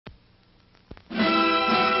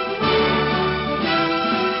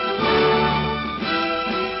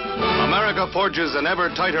forges an ever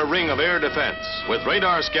tighter ring of air defense. With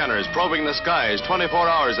radar scanners probing the skies 24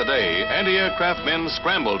 hours a day, anti-aircraft men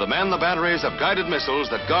scramble to man the batteries of guided missiles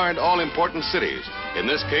that guard all important cities, in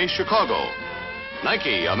this case, Chicago.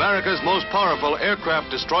 Nike, America's most powerful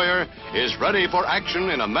aircraft destroyer, is ready for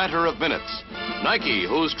action in a matter of minutes. Nike,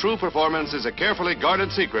 whose true performance is a carefully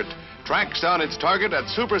guarded secret, tracks down its target at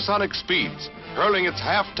supersonic speeds, hurling its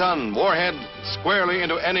half-ton warhead squarely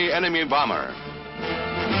into any enemy bomber.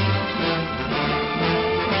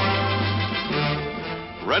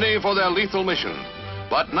 Ready for their lethal mission.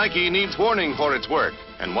 But Nike needs warning for its work,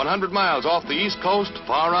 and 100 miles off the East Coast,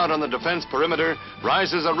 far out on the defense perimeter,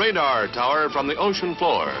 rises a radar tower from the ocean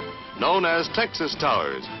floor, known as Texas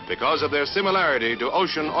Towers, because of their similarity to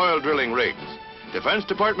ocean oil drilling rigs. Defense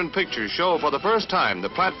Department pictures show for the first time the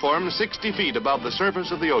platform 60 feet above the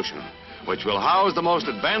surface of the ocean, which will house the most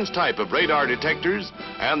advanced type of radar detectors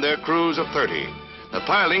and their crews of 30. The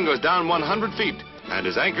piling goes down 100 feet and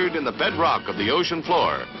is anchored in the bedrock of the ocean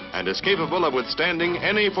floor and is capable of withstanding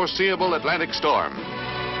any foreseeable Atlantic storm.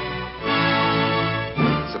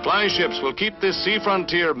 Supply ships will keep this sea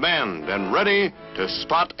frontier manned and ready to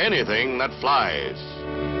spot anything that flies.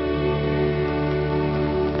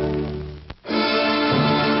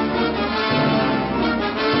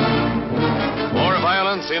 More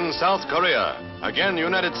violence in South Korea. Again,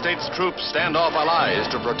 United States troops stand off allies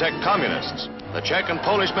to protect communists, the Czech and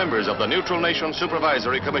Polish members of the Neutral Nation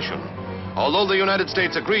Supervisory Commission. Although the United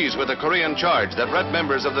States agrees with the Korean charge that Red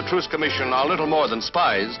members of the Truce Commission are little more than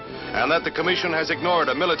spies, and that the Commission has ignored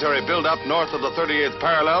a military buildup north of the 38th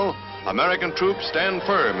parallel, American troops stand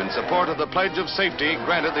firm in support of the pledge of safety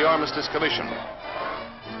granted the Armistice Commission.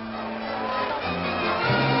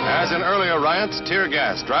 As in earlier riots, tear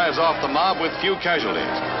gas drives off the mob with few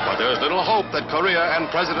casualties, but there's little hope that Korea and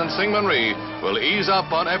President Syngman Rhee will ease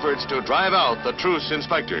up on efforts to drive out the truce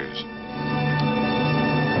inspectors.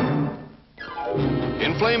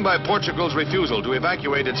 Inflamed by Portugal's refusal to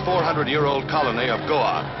evacuate its 400-year-old colony of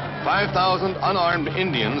Goa, 5,000 unarmed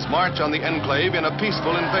Indians march on the enclave in a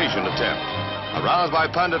peaceful invasion attempt. Aroused by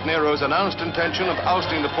Pandit Nero's announced intention of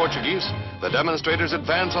ousting the Portuguese, the demonstrators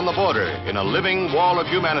advance on the border in a living wall of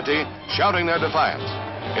humanity, shouting their defiance.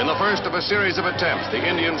 In the first of a series of attempts, the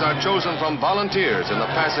Indians are chosen from volunteers in the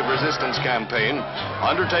passive resistance campaign,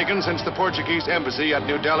 undertaken since the Portuguese embassy at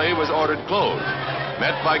New Delhi was ordered closed.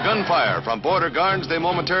 Met by gunfire from border guards, they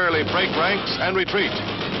momentarily break ranks and retreat.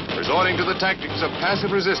 Resorting to the tactics of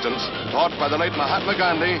passive resistance taught by the late Mahatma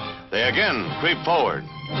Gandhi, they again creep forward.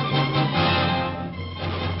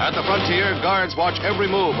 At the frontier, guards watch every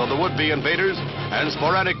move of the would-be invaders, and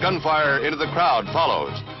sporadic gunfire into the crowd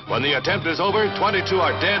follows. When the attempt is over, 22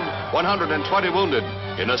 are dead, 120 wounded,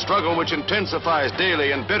 in a struggle which intensifies daily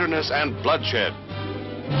in bitterness and bloodshed.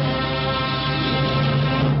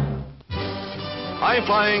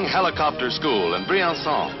 High-flying helicopter school in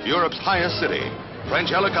Briançon, Europe's highest city. French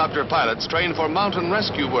helicopter pilots train for mountain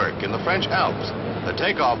rescue work in the French Alps. The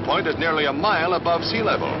takeoff point is nearly a mile above sea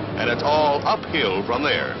level, and it's all uphill from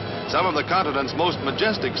there. Some of the continent's most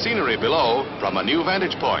majestic scenery below from a new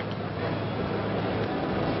vantage point.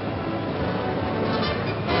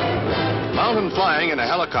 Mountain flying in a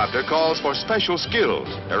helicopter calls for special skills.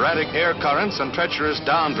 Erratic air currents and treacherous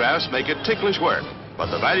downdrafts make it ticklish work,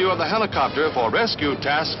 but the value of the helicopter for rescue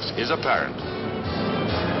tasks is apparent.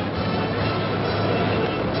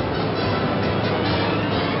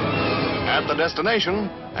 At the destination,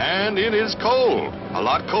 and it is cold. A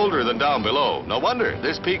lot colder than down below. No wonder,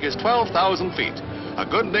 this peak is 12,000 feet. A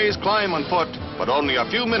good day's climb on foot, but only a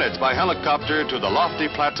few minutes by helicopter to the lofty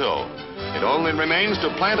plateau. It only remains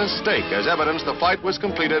to plant a stake as evidence the flight was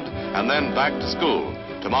completed, and then back to school.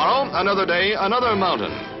 Tomorrow, another day, another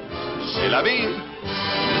mountain. C'est la vie.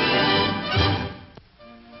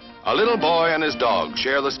 A little boy and his dog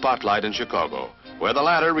share the spotlight in Chicago, where the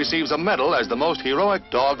latter receives a medal as the most heroic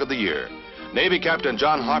dog of the year. Navy Captain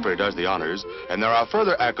John Harper does the honors, and there are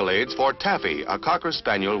further accolades for Taffy, a Cocker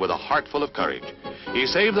Spaniel with a heart full of courage. He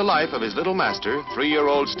saved the life of his little master,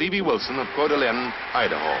 3-year-old Stevie Wilson of Coeur d'Alene,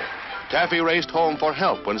 Idaho. Taffy raced home for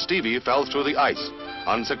help when Stevie fell through the ice.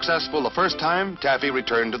 Unsuccessful the first time, Taffy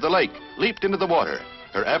returned to the lake, leaped into the water.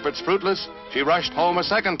 Her efforts fruitless, she rushed home a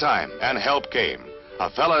second time, and help came. A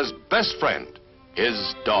fella's best friend,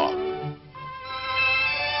 his dog.